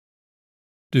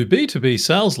Do B2B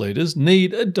sales leaders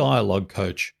need a dialogue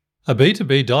coach? A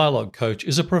B2B dialogue coach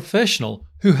is a professional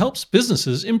who helps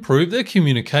businesses improve their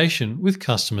communication with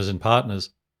customers and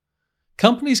partners.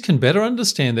 Companies can better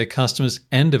understand their customers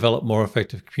and develop more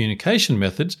effective communication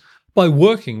methods by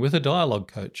working with a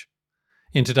dialogue coach.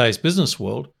 In today's business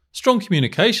world, strong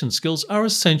communication skills are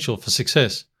essential for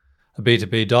success. A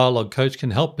B2B dialogue coach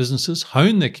can help businesses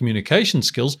hone their communication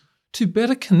skills to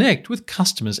better connect with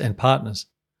customers and partners.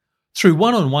 Through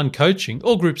one-on-one coaching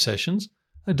or group sessions,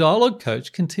 a dialogue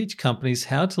coach can teach companies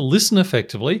how to listen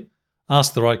effectively,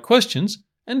 ask the right questions,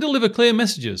 and deliver clear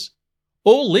messages,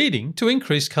 all leading to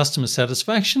increased customer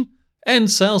satisfaction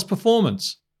and sales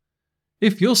performance.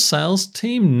 If your sales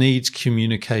team needs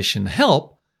communication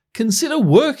help, consider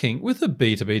working with a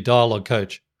B2B dialogue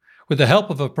coach. With the help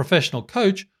of a professional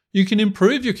coach, you can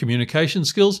improve your communication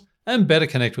skills and better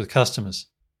connect with customers.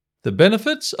 The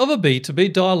benefits of a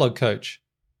B2B dialogue coach.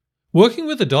 Working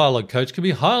with a dialogue coach can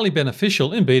be highly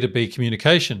beneficial in B2B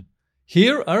communication.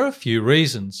 Here are a few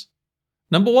reasons.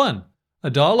 Number 1, a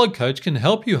dialogue coach can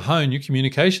help you hone your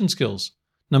communication skills.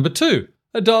 Number 2,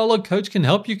 a dialogue coach can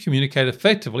help you communicate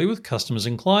effectively with customers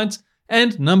and clients.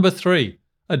 And number 3,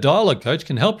 a dialogue coach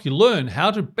can help you learn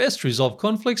how to best resolve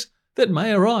conflicts that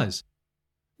may arise.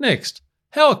 Next,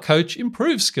 how a coach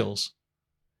improves skills.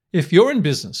 If you're in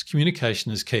business,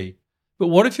 communication is key. But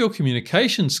what if your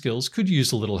communication skills could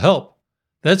use a little help?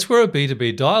 That's where a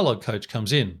B2B dialogue coach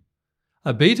comes in.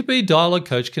 A B2B dialogue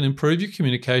coach can improve your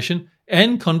communication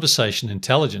and conversation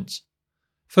intelligence.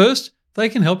 First, they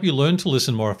can help you learn to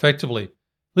listen more effectively.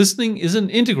 Listening is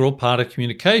an integral part of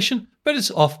communication, but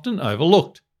it's often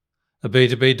overlooked. A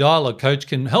B2B dialogue coach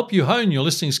can help you hone your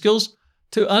listening skills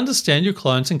to understand your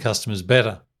clients and customers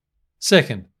better.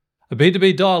 Second, a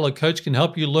B2B dialogue coach can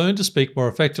help you learn to speak more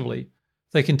effectively.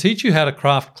 They can teach you how to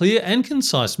craft clear and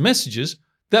concise messages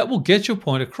that will get your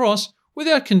point across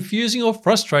without confusing or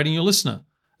frustrating your listener,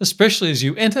 especially as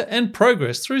you enter and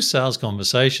progress through sales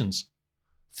conversations.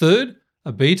 Third,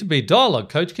 a B2B dialogue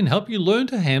coach can help you learn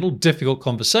to handle difficult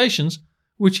conversations,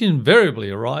 which invariably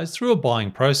arise through a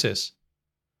buying process.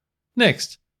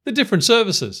 Next, the different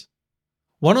services.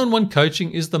 One-on-one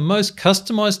coaching is the most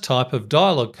customized type of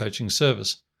dialogue coaching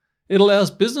service. It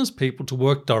allows business people to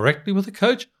work directly with a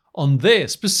coach on their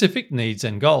specific needs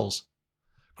and goals.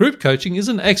 Group coaching is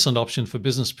an excellent option for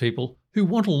business people who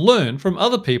want to learn from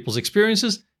other people's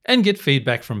experiences and get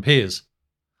feedback from peers.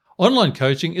 Online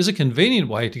coaching is a convenient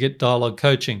way to get dialogue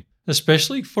coaching,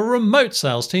 especially for remote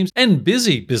sales teams and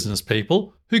busy business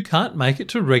people who can't make it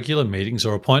to regular meetings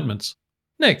or appointments.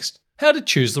 Next, how to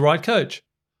choose the right coach.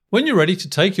 When you're ready to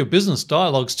take your business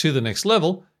dialogues to the next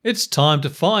level, it's time to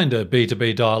find a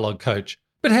B2B dialogue coach.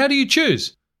 But how do you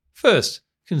choose? First,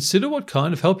 consider what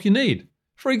kind of help you need.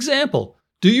 For example,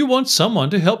 do you want someone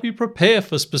to help you prepare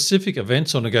for specific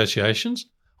events or negotiations?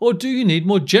 Or do you need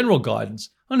more general guidance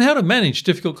on how to manage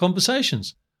difficult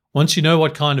conversations? Once you know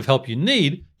what kind of help you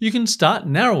need, you can start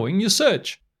narrowing your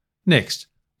search. Next,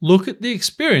 look at the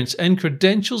experience and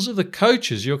credentials of the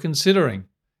coaches you're considering.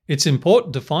 It's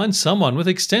important to find someone with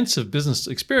extensive business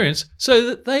experience so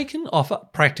that they can offer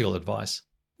practical advice.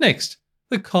 Next,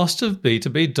 the cost of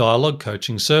B2B dialogue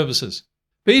coaching services.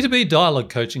 B2B dialogue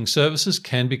coaching services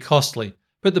can be costly,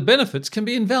 but the benefits can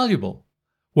be invaluable.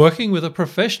 Working with a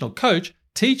professional coach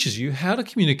teaches you how to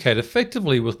communicate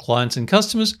effectively with clients and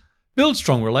customers, build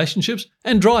strong relationships,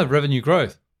 and drive revenue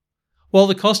growth. While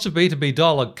the cost of B2B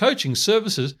dialogue coaching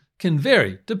services can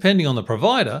vary depending on the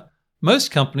provider, most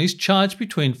companies charge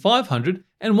between $500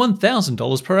 and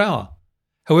 $1,000 per hour.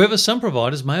 However, some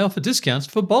providers may offer discounts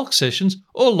for bulk sessions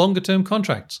or longer-term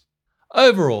contracts.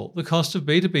 Overall, the cost of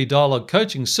B2B dialogue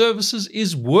coaching services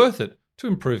is worth it to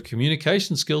improve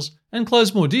communication skills and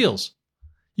close more deals.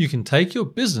 You can take your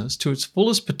business to its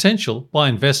fullest potential by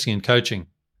investing in coaching.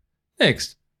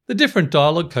 Next, the different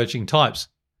dialogue coaching types.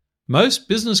 Most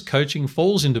business coaching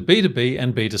falls into B2B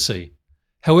and B2C.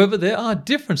 However, there are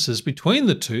differences between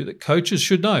the two that coaches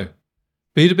should know.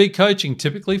 B2B coaching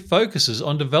typically focuses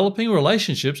on developing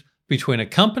relationships between a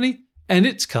company and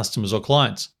its customers or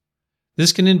clients.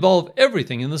 This can involve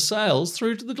everything in the sales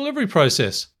through to the delivery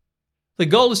process. The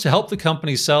goal is to help the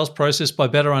company's sales process by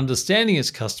better understanding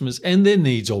its customers and their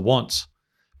needs or wants.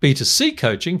 B2C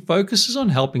coaching focuses on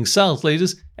helping sales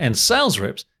leaders and sales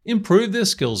reps improve their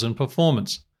skills and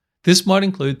performance. This might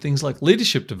include things like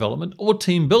leadership development or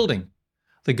team building.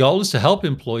 The goal is to help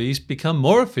employees become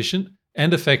more efficient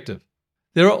and effective.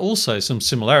 There are also some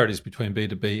similarities between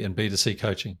B2B and B2C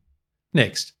coaching.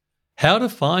 Next, how to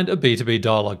find a B2B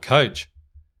dialogue coach.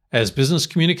 As business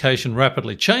communication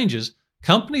rapidly changes,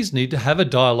 companies need to have a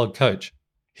dialogue coach.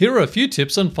 Here are a few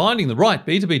tips on finding the right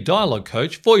B2B dialogue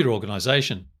coach for your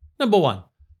organisation. Number 1.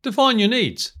 Define your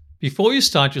needs. Before you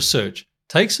start your search,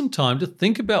 take some time to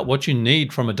think about what you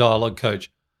need from a dialogue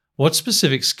coach. What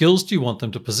specific skills do you want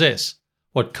them to possess?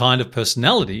 What kind of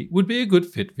personality would be a good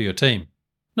fit for your team?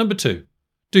 Number 2.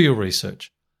 Do your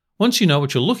research. Once you know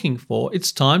what you're looking for,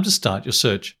 it's time to start your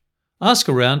search. Ask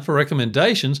around for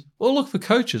recommendations or look for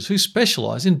coaches who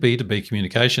specialise in B2B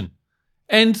communication.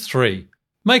 And 3.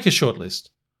 Make a shortlist.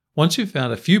 Once you've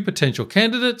found a few potential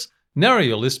candidates, narrow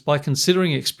your list by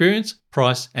considering experience,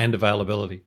 price, and availability.